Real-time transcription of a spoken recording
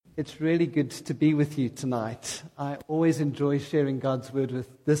It's really good to be with you tonight. I always enjoy sharing God's Word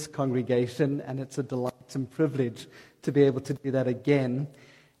with this congregation, and it's a delight and privilege to be able to do that again.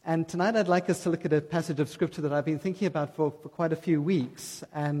 And tonight I'd like us to look at a passage of Scripture that I've been thinking about for quite a few weeks,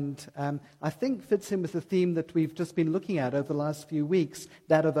 and I think fits in with the theme that we've just been looking at over the last few weeks,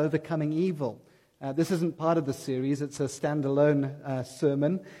 that of overcoming evil. This isn't part of the series, it's a standalone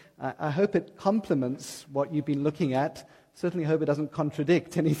sermon. I hope it complements what you've been looking at. Certainly hope it doesn't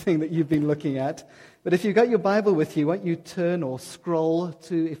contradict anything that you've been looking at. But if you've got your Bible with you, why don't you turn or scroll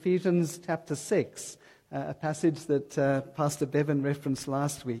to Ephesians chapter 6, a passage that Pastor Bevan referenced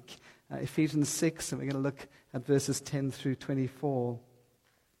last week. Ephesians 6, and we're going to look at verses 10 through 24.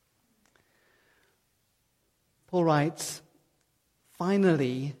 Paul writes,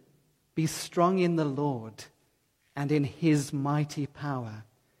 "Finally, be strong in the Lord and in His mighty power.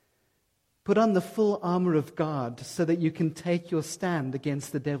 Put on the full armor of God so that you can take your stand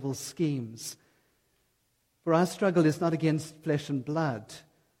against the devil's schemes. For our struggle is not against flesh and blood,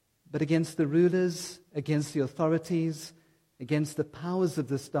 but against the rulers, against the authorities, against the powers of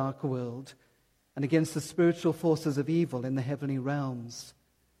this dark world, and against the spiritual forces of evil in the heavenly realms.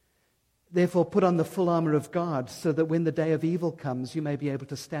 Therefore put on the full armor of God so that when the day of evil comes, you may be able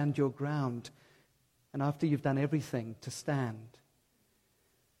to stand your ground, and after you've done everything, to stand.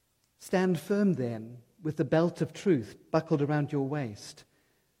 Stand firm then, with the belt of truth buckled around your waist,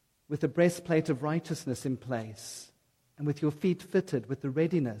 with the breastplate of righteousness in place, and with your feet fitted with the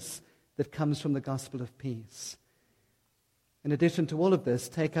readiness that comes from the gospel of peace. In addition to all of this,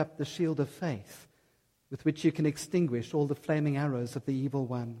 take up the shield of faith, with which you can extinguish all the flaming arrows of the evil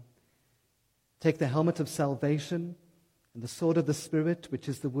one. Take the helmet of salvation and the sword of the Spirit, which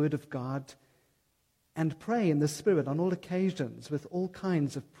is the word of God, and pray in the Spirit on all occasions with all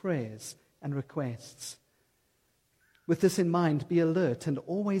kinds of prayers and requests. With this in mind, be alert and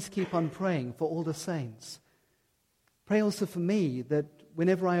always keep on praying for all the saints. Pray also for me that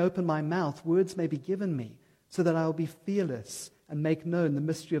whenever I open my mouth, words may be given me, so that I will be fearless and make known the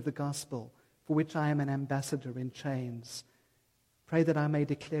mystery of the gospel, for which I am an ambassador in chains. Pray that I may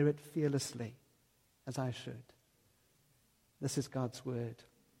declare it fearlessly, as I should." This is God's word.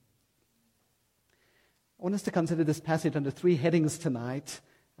 I want us to consider this passage under three headings tonight: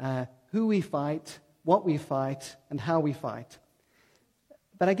 who we fight, what we fight, and how we fight.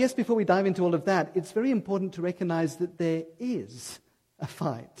 But I guess before we dive into all of that, it's very important to recognize that there is a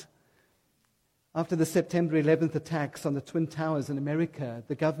fight. After the September 11th attacks on the Twin Towers in America,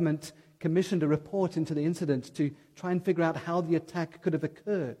 the government commissioned a report into the incident to try and figure out how the attack could have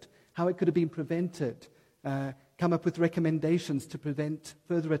occurred, how it could have been prevented, come up with recommendations to prevent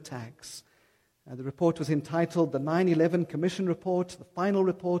further attacks. The report was entitled the 9/11 Commission Report, the final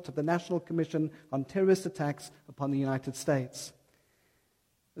report of the National Commission on Terrorist Attacks upon the United States.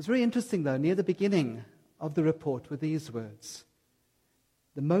 It was very interesting, though, near the beginning of the report were these words: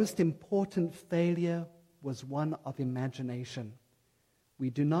 "The most important failure was one of imagination. We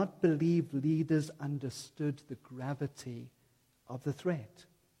do not believe leaders understood the gravity of the threat."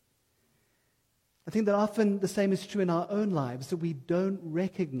 I think that often the same is true in our own lives, that we don't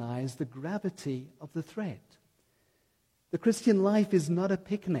recognize the gravity of the threat. The Christian life is not a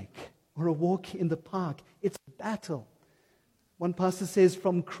picnic or a walk in the park. It's a battle. One pastor says,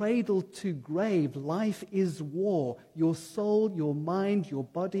 from cradle to grave, life is war. Your soul, your mind, your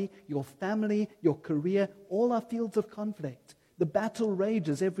body, your family, your career, all are fields of conflict. The battle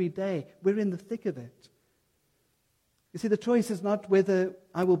rages every day. We're in the thick of it. You see, the choice is not whether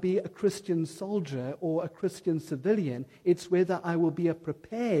I will be a Christian soldier or a Christian civilian. It's whether I will be a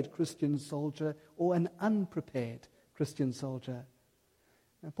prepared Christian soldier or an unprepared Christian soldier.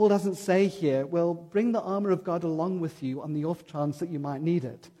 Now, Paul doesn't say here, well, bring the armor of God along with you on the off chance that you might need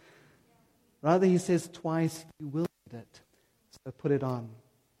it. Rather, he says twice, you will need it, so put it on.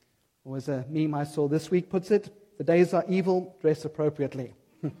 Or as a meme I saw this week puts it, the days are evil, dress appropriately.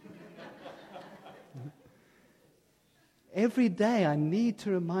 Every day I need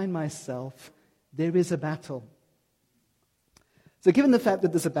to remind myself there is a battle. So given the fact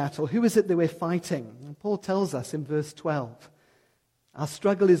that there's a battle, who is it that we're fighting? And Paul tells us in verse 12, our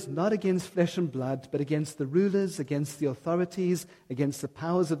struggle is not against flesh and blood, but against the rulers, against the authorities, against the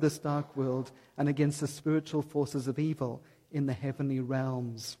powers of this dark world, and against the spiritual forces of evil in the heavenly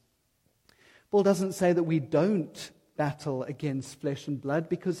realms. Paul doesn't say that we don't battle against flesh and blood,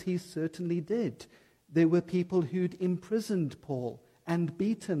 because he certainly did. There were people who'd imprisoned Paul and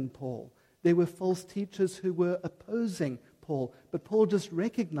beaten Paul. There were false teachers who were opposing Paul. But Paul just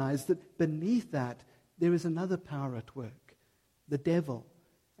recognized that beneath that, there is another power at work, the devil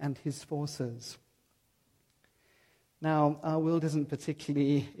and his forces. Now, our world isn't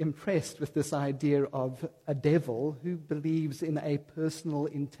particularly impressed with this idea of a devil who believes in a personal,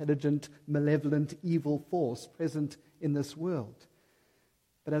 intelligent, malevolent, evil force present in this world.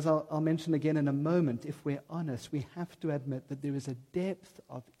 But as I'll mention again in a moment, if we're honest, we have to admit that there is a depth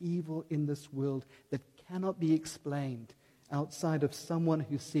of evil in this world that cannot be explained outside of someone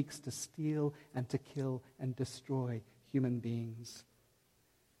who seeks to steal and to kill and destroy human beings.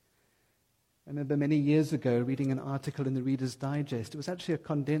 I remember many years ago reading an article in the Reader's Digest. It was actually a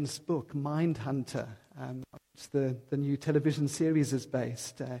condensed book, Mindhunter, which the new television series is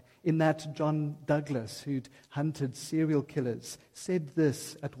based. In that, John Douglas, who'd hunted serial killers, said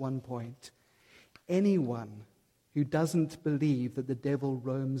this at one point: anyone who doesn't believe that the devil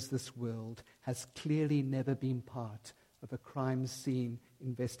roams this world has clearly never been part of a crime scene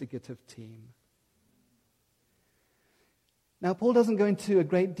investigative team. Now, Paul doesn't go into a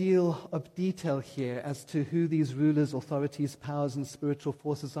great deal of detail here as to who these rulers, authorities, powers, and spiritual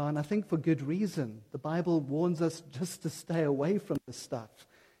forces are, and I think for good reason. The Bible warns us just to stay away from this stuff.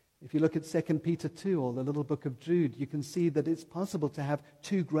 If you look at 2 Peter 2 or the little book of Jude, you can see that it's possible to have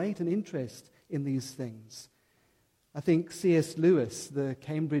too great an interest in these things. I think C.S. Lewis, the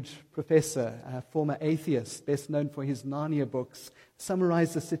Cambridge professor, a former atheist, best known for his Narnia books,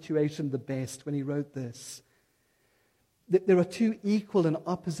 summarized the situation the best when he wrote this: there are two equal and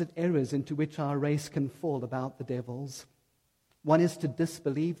opposite errors into which our race can fall about the devils. One is to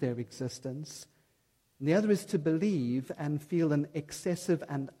disbelieve their existence, and the other is to believe and feel an excessive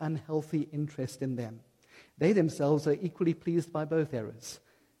and unhealthy interest in them. They themselves are equally pleased by both errors,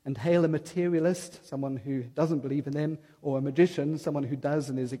 and hail a materialist, someone who doesn't believe in them, or a magician, someone who does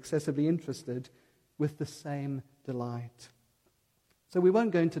and is excessively interested, with the same delight. So we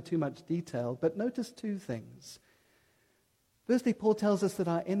won't go into too much detail, but notice two things. Firstly, Paul tells us that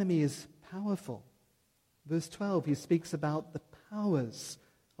our enemy is powerful. Verse 12, he speaks about the powers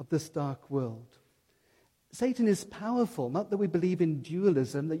of this dark world. Satan is powerful, not that we believe in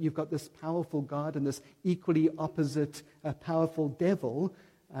dualism, that you've got this powerful God and this equally opposite powerful devil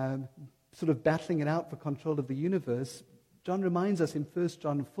sort of battling it out for control of the universe. John reminds us in 1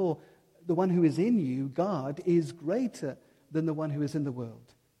 John 4, the one who is in you, God, is greater than the one who is in the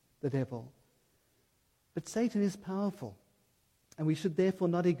world, the devil. But Satan is powerful, and we should therefore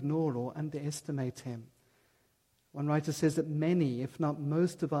not ignore or underestimate him. One writer says that many, if not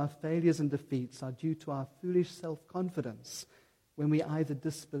most, of our failures and defeats are due to our foolish self-confidence when we either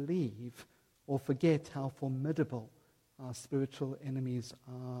disbelieve or forget how formidable our spiritual enemies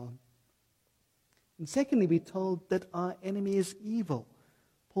are. And secondly, we're told that our enemy is evil.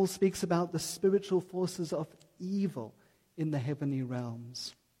 Paul speaks about the spiritual forces of evil in the heavenly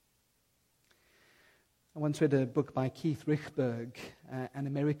realms. I once read a book by Keith Richburg, an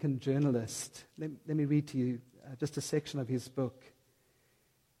American journalist. Let me read to you just a section of his book.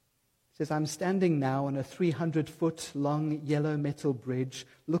 It says, "I'm standing now on a 300-foot long yellow metal bridge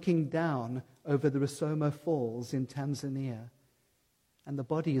looking down over the Rusumo Falls in Tanzania, and the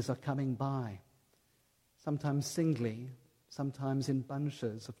bodies are coming by, sometimes singly, sometimes in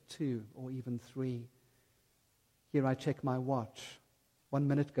bunches of 2 or even 3. Here I check my watch. 1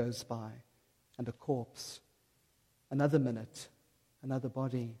 minute goes by, and a corpse. Another minute, another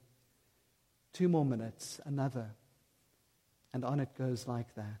body. 2 more minutes, another. And on it goes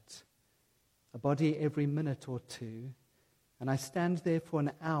like that. A body every minute or 2. And I stand there for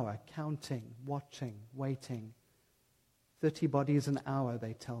an hour, counting, watching, waiting. 30 bodies an hour,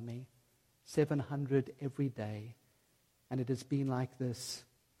 they tell me. 700 every day. And it has been like this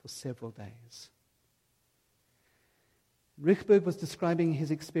for several days." Richberg was describing his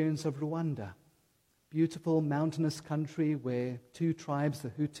experience of Rwanda, beautiful mountainous country where 2 tribes,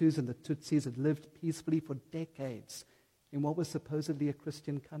 the Hutus and the Tutsis, had lived peacefully for decades in what was supposedly a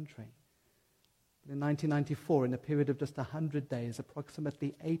Christian country. But in 1994, in a period of just 100 days,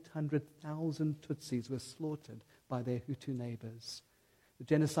 approximately 800,000 Tutsis were slaughtered by their Hutu neighbors. The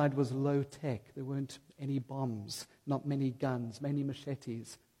genocide was low-tech. There weren't any bombs, not many guns, mainly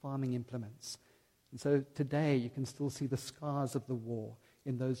machetes, farming implements. And so today you can still see the scars of the war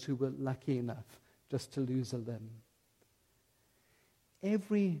in those who were lucky enough just to lose a limb.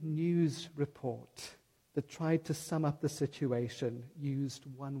 Every news report that tried to sum up the situation used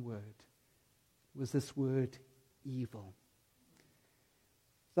one word. It was this word, evil.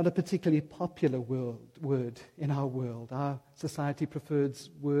 It's not a particularly popular word in our world. Our society prefers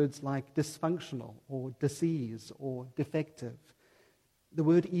words like dysfunctional or disease or defective. The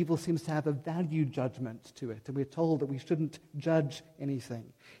word evil seems to have a value judgment to it, and we're told that we shouldn't judge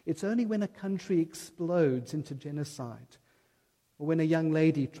anything. It's only when a country explodes into genocide, or when a young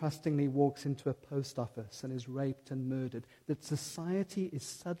lady trustingly walks into a post office and is raped and murdered, that society is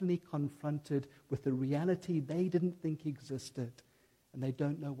suddenly confronted with the reality they didn't think existed, and they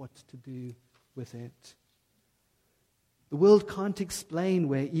don't know what to do with it. The world can't explain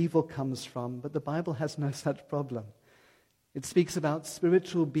where evil comes from, but the Bible has no such problem. It speaks about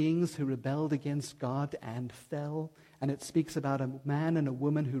spiritual beings who rebelled against God and fell, and it speaks about a man and a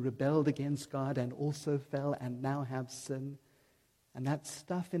woman who rebelled against God and also fell and now have sin. And that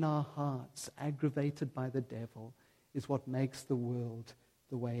stuff in our hearts, aggravated by the devil, is what makes the world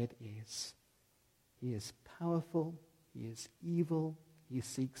the way it is. He is powerful, he is evil, he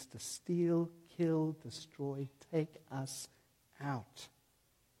seeks to steal, kill, destroy, take us out.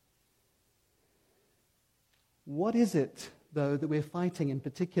 What is it, though, that we're fighting in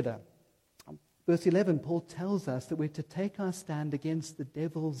particular? Verse 11, Paul tells us that we're to take our stand against the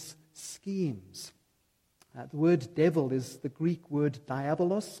devil's schemes. The word devil is the Greek word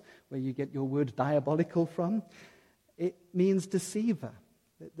diabolos, where you get your word diabolical from. It means deceiver.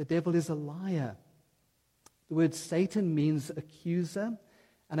 The devil is a liar. The word Satan means accuser.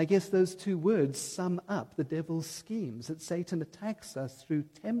 And I guess those two words sum up the devil's schemes, that Satan attacks us through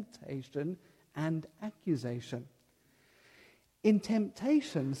temptation and accusation. In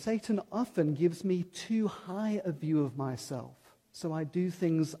temptation, Satan often gives me too high a view of myself, so I do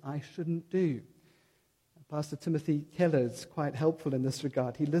things I shouldn't do. Pastor Timothy Keller is quite helpful in this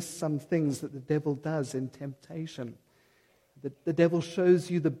regard. He lists some things that the devil does in temptation. The devil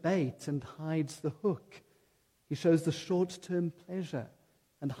shows you the bait and hides the hook. He shows the short-term pleasure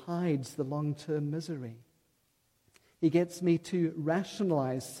and hides the long-term misery. He gets me to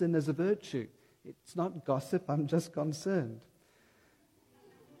rationalize sin as a virtue. It's not gossip, I'm just concerned.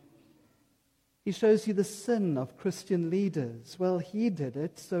 He shows you the sin of Christian leaders. Well, he did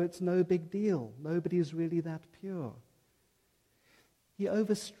it, so it's no big deal. Nobody's really that pure. He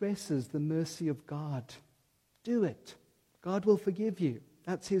overstresses the mercy of God. Do it. God will forgive you.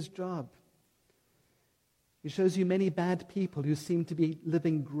 That's his job. He shows you many bad people who seem to be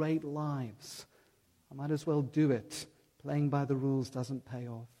living great lives. I might as well do it. Playing by the rules doesn't pay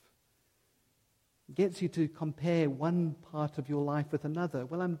off. Gets you to compare one part of your life with another.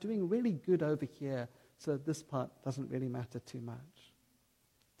 Well, I'm doing really good over here, so this part doesn't really matter too much.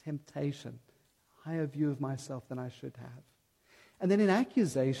 Temptation, higher view of myself than I should have. And then in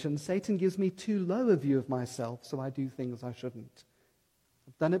accusation, Satan gives me too low a view of myself, so I do things I shouldn't.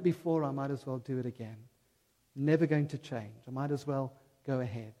 I've done it before, I might as well do it again. Never going to change. I might as well go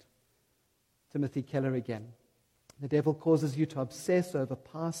ahead. Timothy Keller again. The devil causes you to obsess over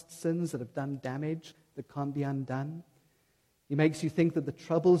past sins that have done damage that can't be undone. He makes you think that the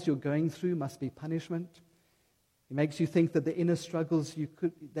troubles you're going through must be punishment. He makes you think that the inner struggles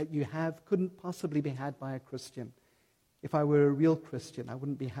that you have couldn't possibly be had by a Christian. If I were a real Christian, I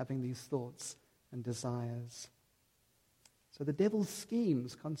wouldn't be having these thoughts and desires. So the devil's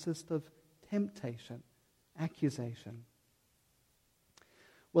schemes consist of temptation, accusation.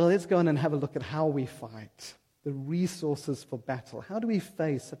 Well, let's go on and have a look at how we fight. The resources for battle. How do we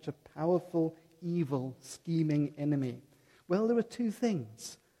face such a powerful, evil, scheming enemy? Well, there are two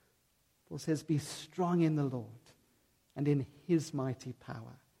things. Paul says, be strong in the Lord and in his mighty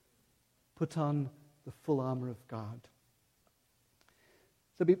power. Put on the full armor of God.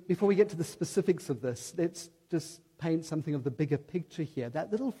 So before we get to the specifics of this, let's just paint something of the bigger picture here.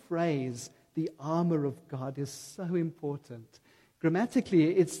 That little phrase, the armor of God, is so important. Grammatically,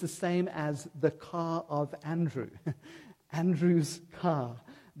 it's the same as the car of Andrew. Andrew's car.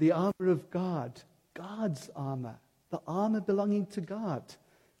 The armor of God. God's armor. The armor belonging to God.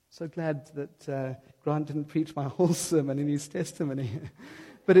 So glad that Grant didn't preach my whole sermon in his testimony.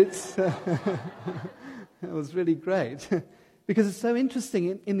 But it was really great. Because it's so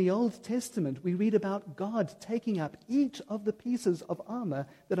interesting. In the Old Testament, we read about God taking up each of the pieces of armor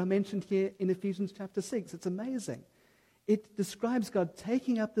that are mentioned here in Ephesians chapter 6. It's amazing. It describes God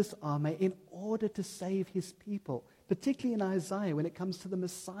taking up this armor in order to save his people, particularly in Isaiah when it comes to the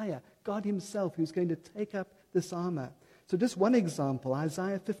Messiah, God himself who's going to take up this armor. So just one example,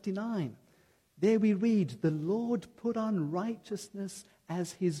 Isaiah 59. There we read, the Lord put on righteousness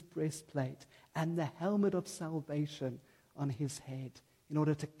as his breastplate and the helmet of salvation on his head in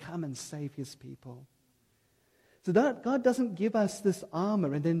order to come and save his people. So that God doesn't give us this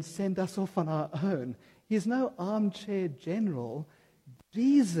armor and then send us off on our own. He's no armchair general.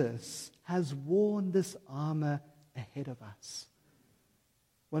 Jesus has worn this armor ahead of us.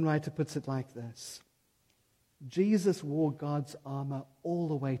 One writer puts it like this. Jesus wore God's armor all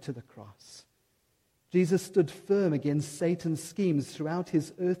the way to the cross. Jesus stood firm against Satan's schemes throughout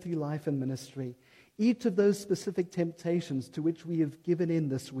his earthly life and ministry. Each of those specific temptations to which we have given in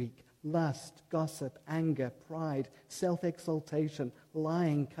this week, lust, gossip, anger, pride, self-exaltation,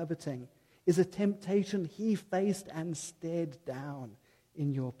 lying, coveting, is a temptation he faced and stared down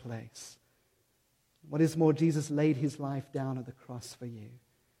in your place. What is more, Jesus laid his life down at the cross for you.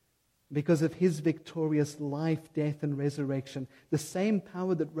 Because of his victorious life, death, and resurrection, the same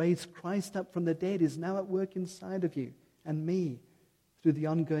power that raised Christ up from the dead is now at work inside of you and me through the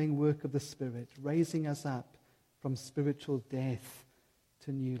ongoing work of the Spirit, raising us up from spiritual death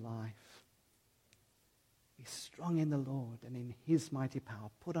to new life. Be strong in the Lord and in his mighty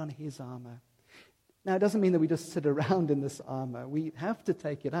power. Put on his armor. Now, it doesn't mean that we just sit around in this armor. We have to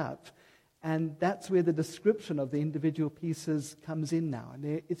take it up. And that's where the description of the individual pieces comes in now.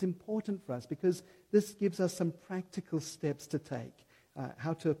 And it's important for us because this gives us some practical steps to take,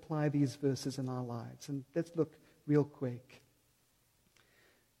 how to apply these verses in our lives. And let's look real quick.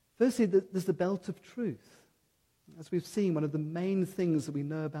 Firstly, there's the belt of truth. As we've seen, one of the main things that we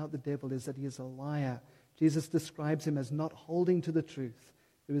know about the devil is that he is a liar. Jesus describes him as not holding to the truth.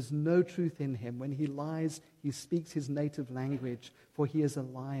 There is no truth in him. When he lies, he speaks his native language, for he is a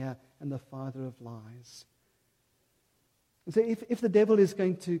liar and the father of lies. And so if the devil is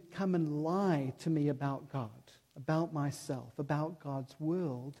going to come and lie to me about God, about myself, about God's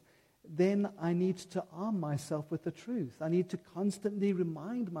world, then I need to arm myself with the truth. I need to constantly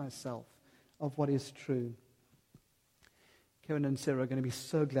remind myself of what is true. Karen and Sarah are going to be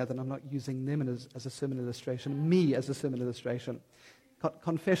so glad that I'm not using them as a sermon illustration, me as a sermon illustration.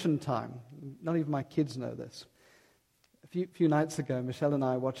 Confession time. None of my kids know this. A few nights ago, Michelle and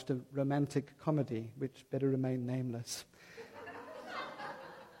I watched a romantic comedy, which better remain nameless.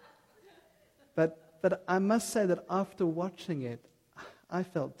 But I must say that after watching it, I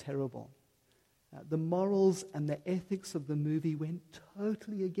felt terrible. The morals and the ethics of the movie went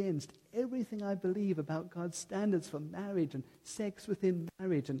totally against everything I believe about God's standards for marriage and sex within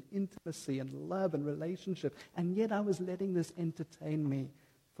marriage and intimacy and love and relationship. And yet I was letting this entertain me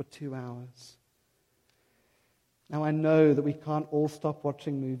for 2 hours. Now I know that we can't all stop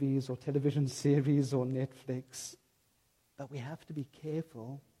watching movies or television series or Netflix, but we have to be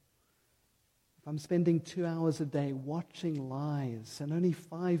careful. If I'm spending 2 hours a day watching lies and only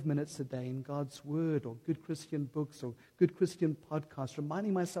 5 minutes a day in God's Word or good Christian books or good Christian podcasts,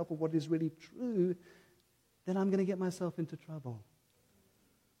 reminding myself of what is really true, then I'm going to get myself into trouble.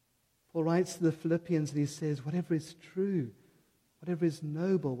 Paul writes to the Philippians and he says, whatever is true, whatever is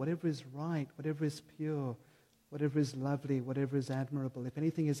noble, whatever is right, whatever is pure, whatever is lovely, whatever is admirable, if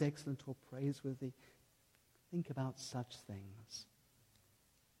anything is excellent or praiseworthy, think about such things.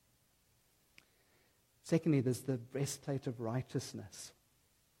 Secondly, there's the breastplate of righteousness.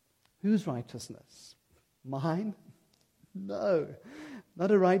 Whose righteousness? Mine? No.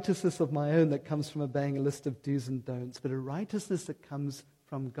 Not a righteousness of my own that comes from obeying a list of do's and don'ts, but a righteousness that comes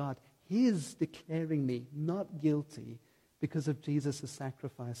from God. His declaring me not guilty because of Jesus'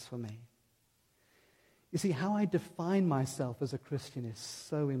 sacrifice for me. You see, how I define myself as a Christian is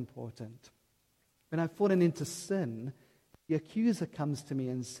so important. When I've fallen into sin, the accuser comes to me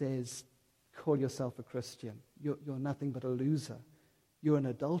and says, call yourself a Christian. You're nothing but a loser. You're an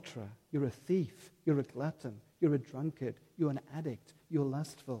adulterer. You're a thief. You're a glutton. You're a drunkard. You're an addict. You're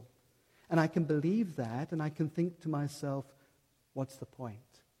lustful. And I can believe that, and I can think to myself, what's the point?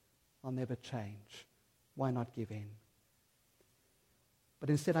 I'll never change. Why not give in? But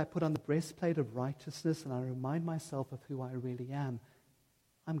instead I put on the breastplate of righteousness and I remind myself of who I really am.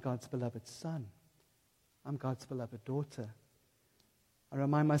 I'm God's beloved son. I'm God's beloved daughter. I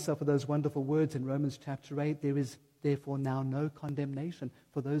remind myself of those wonderful words in Romans chapter 8, there is therefore now no condemnation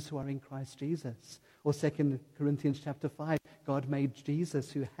for those who are in Christ Jesus. Or 2 Corinthians chapter 5, God made Jesus,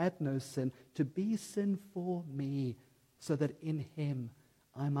 who had no sin, to be sin for me, so that in him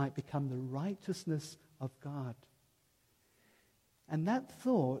I might become the righteousness of God. And that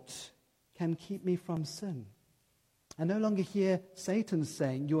thought can keep me from sin. I no longer hear Satan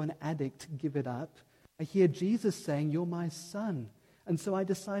saying, you're an addict, give it up. I hear Jesus saying, you're my son. And so I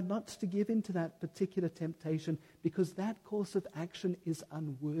decide not to give in to that particular temptation because that course of action is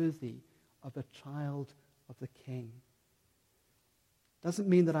unworthy of a child of the King. Doesn't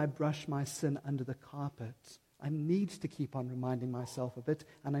mean that I brush my sin under the carpet. I need to keep on reminding myself of it,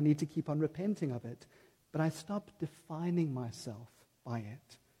 and I need to keep on repenting of it. But I stop defining myself by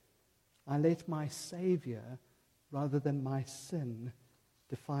it. I let my Savior, rather than my sin,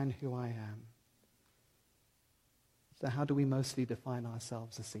 define who I am. So how do we mostly define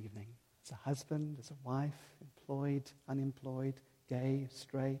ourselves this evening? As a husband, as a wife, employed, unemployed, gay,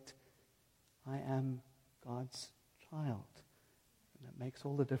 straight. I am God's child. And it makes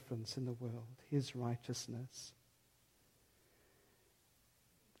all the difference in the world, his righteousness.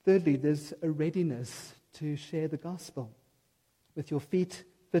 Thirdly, there's a readiness to share the gospel, with your feet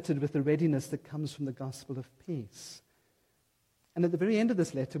fitted with the readiness that comes from the gospel of peace. And at the very end of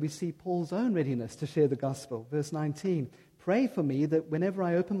this letter, we see Paul's own readiness to share the gospel. Verse 19, pray for me that whenever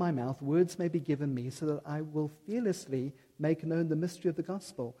I open my mouth, words may be given me so that I will fearlessly make known the mystery of the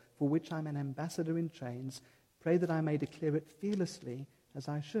gospel, for which I'm an ambassador in chains. Pray that I may declare it fearlessly as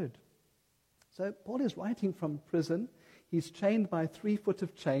I should. So Paul is writing from prison. He's chained by 3 foot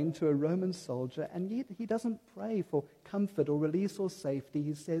of chain to a Roman soldier, and yet he doesn't pray for comfort or release or safety.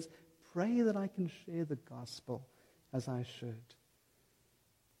 He says, pray that I can share the gospel as I should.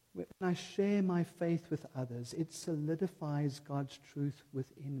 When I share my faith with others, it solidifies God's truth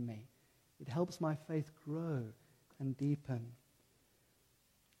within me. It helps my faith grow and deepen.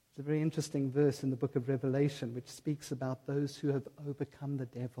 It's a very interesting verse in the book of Revelation which speaks about those who have overcome the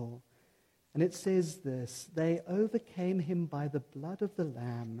devil. And it says this, they overcame him by the blood of the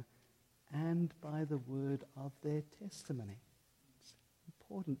Lamb and by the word of their testimony. It's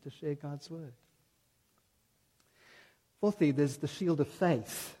important to share God's word. Fourthly, there's the shield of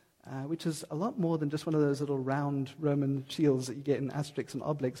faith, which is a lot more than just one of those little round Roman shields that you get in Asterix and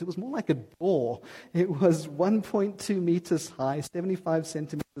Obelix. It was more like a door. It was 1.2 meters high, 75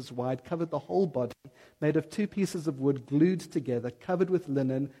 centimeters wide, covered the whole body, made of 2 pieces of wood glued together, covered with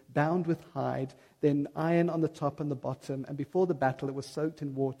linen, bound with hide, then iron on the top and the bottom. And before the battle, it was soaked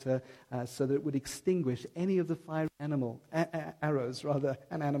in water so that it would extinguish any of the fiery arrows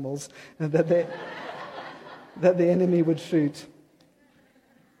and animals that the enemy would shoot.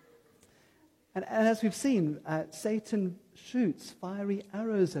 And as we've seen, Satan shoots fiery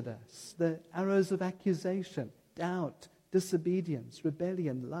arrows at us, the arrows of accusation, doubt, disobedience,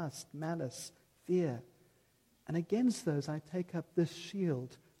 rebellion, lust, malice, fear. And against those, I take up this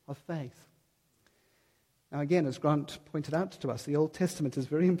shield of faith. Now again, as Grant pointed out to us, the Old Testament is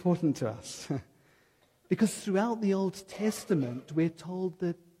very important to us. Because throughout the Old Testament, we're told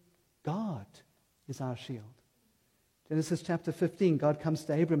that God is our shield. Genesis chapter 15, God comes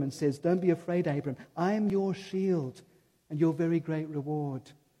to Abram and says, don't be afraid, Abram. I am your shield and your very great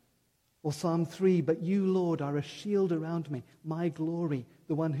reward. Or Psalm 3, but you, Lord, are a shield around me, my glory,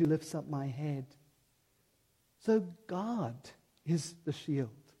 the one who lifts up my head. So God is the shield.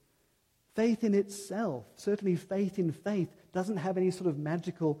 Faith in itself, certainly faith in faith, doesn't have any sort of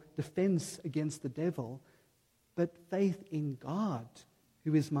magical defense against the devil, but faith in God,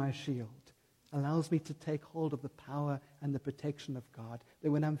 who is my shield, allows me to take hold of the power and the protection of God.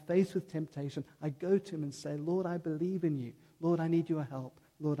 That when I'm faced with temptation, I go to him and say, Lord, I believe in you. Lord, I need your help.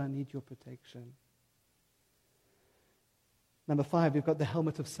 Lord, I need your protection. Number 5, we've got the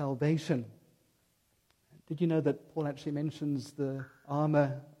helmet of salvation. Did you know that Paul actually mentions the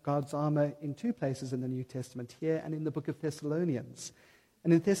armor, God's armor, in 2 places in the New Testament, here and in the book of Thessalonians?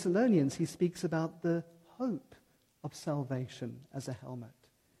 And in Thessalonians, he speaks about the hope of salvation as a helmet.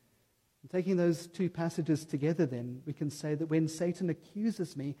 And taking those 2 passages together then, we can say that when Satan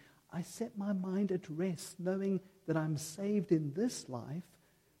accuses me, I set my mind at rest, knowing that I'm saved in this life,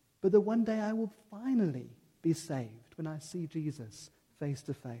 but that one day I will finally be saved when I see Jesus face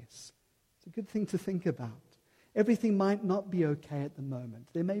to face. It's a good thing to think about. Everything might not be okay at the moment.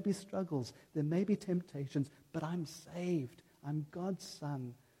 There may be struggles, there may be temptations, but I'm saved. I'm God's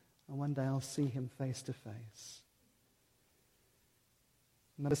son, and one day I'll see him face to face.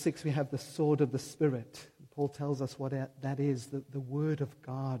 Number 6, we have the sword of the Spirit. Paul tells us what that is, the Word of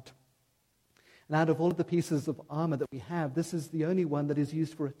God. And out of all of the pieces of armor that we have, this is the only one that is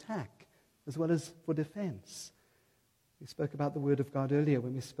used for attack as well as for defense. We spoke about the Word of God earlier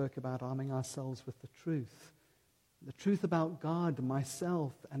when we spoke about arming ourselves with the truth. The truth about God,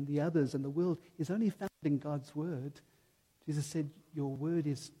 myself, and the others and the world is only found in God's Word. Jesus said, your Word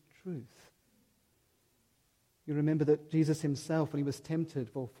is truth. You remember that Jesus himself, when he was tempted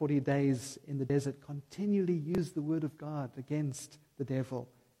for 40 days in the desert, continually used the word of God against the devil.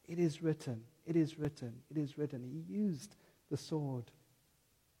 It is written, it is written, it is written. He used the sword.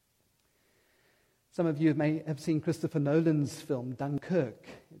 Some of you may have seen Christopher Nolan's film, Dunkirk.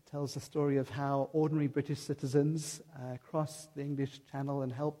 It tells the story of how ordinary British citizens crossed the English Channel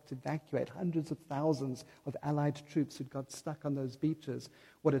and helped evacuate hundreds of thousands of Allied troops who'd got stuck on those beaches.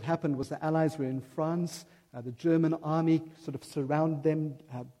 What had happened was the Allies were in France. The German army sort of surrounded them,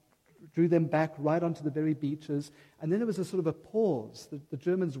 drew them back right onto the very beaches. And then there was a sort of a pause. The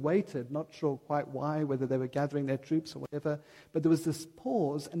Germans waited, not sure quite why, whether they were gathering their troops or whatever. But there was this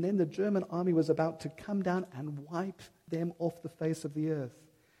pause, and then the German army was about to come down and wipe them off the face of the earth.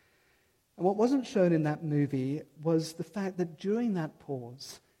 And what wasn't shown in that movie was the fact that during that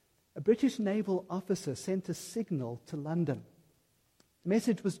pause, a British naval officer sent a signal to London. The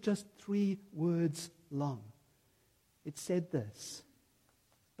message was just 3 words long. It said this: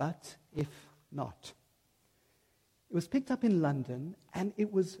 "But if not." It was picked up in London, and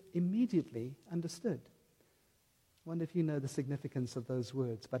it was immediately understood. I wonder if you know the significance of those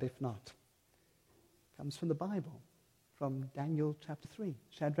words, "but if not." It comes from the Bible, from Daniel chapter 3.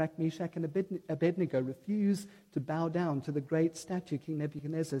 Shadrach, Meshach, and Abednego refused to bow down to the great statue King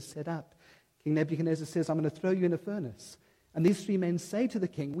Nebuchadnezzar set up. King Nebuchadnezzar says, "I'm going to throw you in a furnace." And these 3 men say to the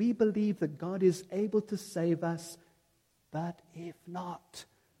king, "We believe that God is able to save us, but if not,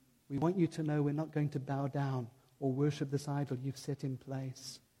 we want you to know we're not going to bow down or worship this idol you've set in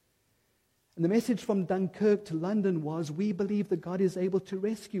place." And the message from Dunkirk to London was, "We believe that God is able to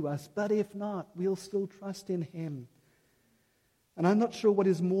rescue us, but if not, we'll still trust in him." And I'm not sure what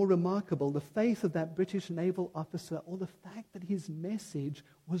is more remarkable, the faith of that British naval officer or the fact that his message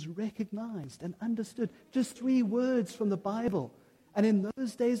was recognized and understood. Just 3 words from the Bible. And in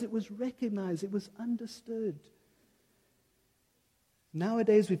those days it was recognized, it was understood.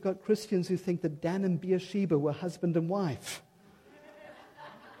 Nowadays we've got Christians who think that Dan and Beersheba were husband and wife,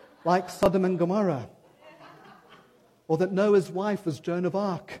 like Sodom and Gomorrah, or that Noah's wife was Joan of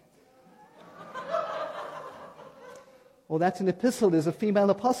Arc, or that an epistle is a female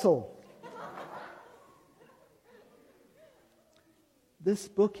apostle. This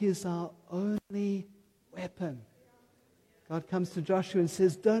book is our only weapon. God comes to Joshua and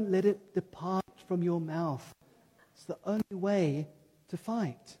says, "Don't let it depart from your mouth." It's the only way to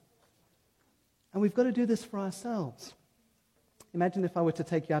fight. And we've got to do this for ourselves. Imagine if I were to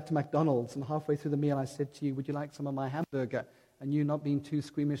take you out to McDonald's and halfway through the meal I said to you, "Would you like some of my hamburger?" And you, not being too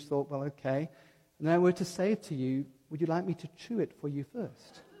squeamish, thought, "Well, okay." And then I were to say to you, "Would you like me to chew it for you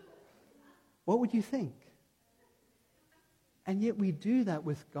first?" What would you think? And yet we do that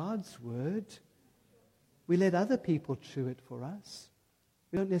with God's word. We let other people chew it for us.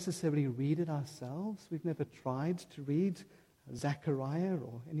 We don't necessarily read it ourselves. We've never tried to read Zechariah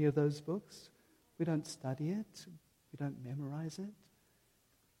or any of those books. We don't study it. We don't memorize it.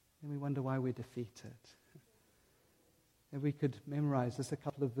 And we wonder why we're defeated. If we could memorize just a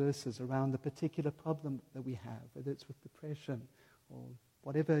couple of verses around the particular problem that we have, whether it's with depression or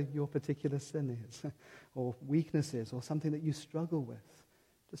whatever your particular sin is, or weakness is, or something that you struggle with,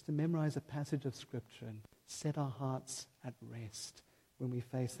 just to memorize a passage of Scripture and set our hearts at rest when we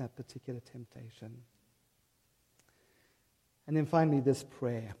face that particular temptation. And then finally, this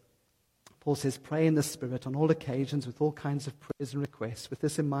prayer. Paul says, "Pray in the Spirit on all occasions with all kinds of prayers and requests. With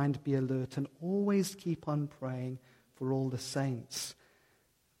this in mind, be alert and always keep on praying for all the saints."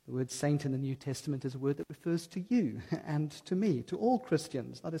 The word saint in the New Testament is a word that refers to you and to me, to all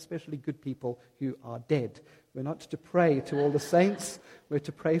Christians, not especially good people who are dead. We're not to pray to all the saints, we're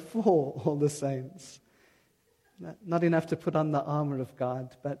to pray for all the saints. Not enough to put on the armor of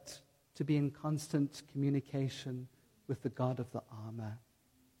God, but to be in constant communication with the God of the armor.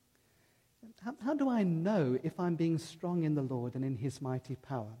 How do I know if I'm being strong in the Lord and in his mighty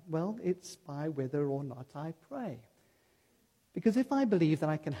power? Well, it's by whether or not I pray. Because if I believe that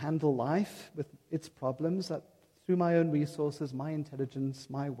I can handle life with its problems, that through my own resources, my intelligence,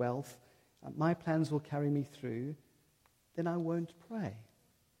 my wealth, my plans will carry me through, then I won't pray.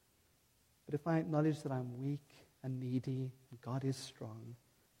 But if I acknowledge that I'm weak and needy and God is strong,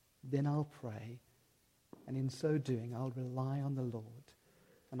 then I'll pray. And in so doing, I'll rely on the Lord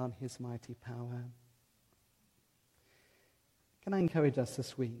and on his mighty power. Can I encourage us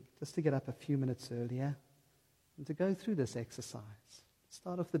this week just to get up a few minutes earlier and to go through this exercise?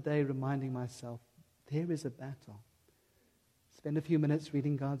 Start off the day reminding myself, there is a battle. Spend a few minutes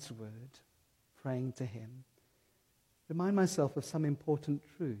reading God's word, praying to him. Remind myself of some important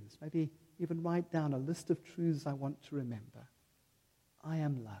truths. Maybe even write down a list of truths I want to remember. I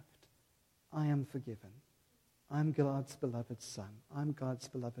am loved. I am forgiven. I'm God's beloved son. I'm God's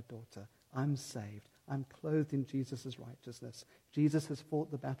beloved daughter. I'm saved. I'm clothed in Jesus' righteousness. Jesus has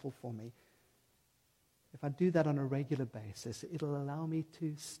fought the battle for me. If I do that on a regular basis, it'll allow me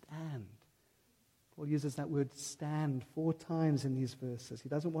to stand. Paul uses that word stand 4 times in these verses. He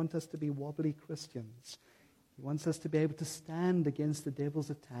doesn't want us to be wobbly Christians. He wants us to be able to stand against the devil's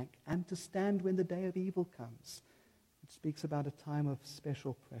attack and to stand when the day of evil comes. It speaks about a time of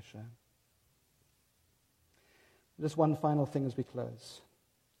special pressure. Just one final thing as we close.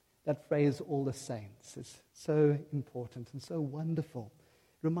 That phrase, all the saints, is so important and so wonderful.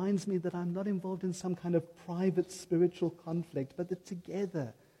 It reminds me that I'm not involved in some kind of private spiritual conflict, but that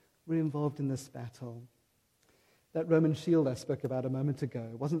together we're involved in this battle. That Roman shield I spoke about a moment ago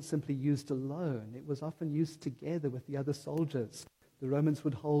wasn't simply used alone. It was often used together with the other soldiers. The Romans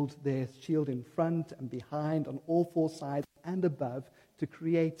would hold their shield in front and behind, on all four sides and above, to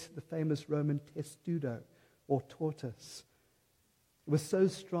create the famous Roman testudo, or tortoise. It was so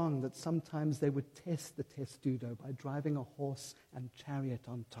strong that sometimes they would test the testudo by driving a horse and chariot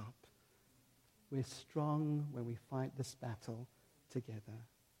on top. We're strong when we fight this battle together.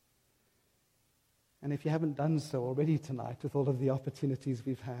 And if you haven't done so already tonight with all of the opportunities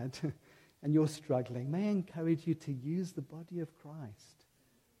we've had, and you're struggling, may I encourage you to use the body of Christ.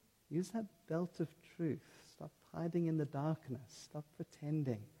 Use that belt of truth. Stop hiding in the darkness. Stop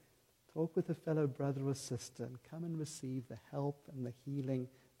pretending. Talk with a fellow brother or sister and come and receive the help and the healing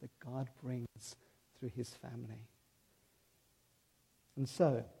that God brings through his family. And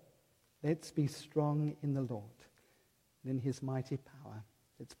so, let's be strong in the Lord and in his mighty power.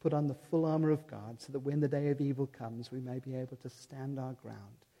 Let's put on the full armor of God so that when the day of evil comes, we may be able to stand our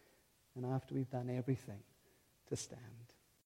ground. And after we've done everything, to stand.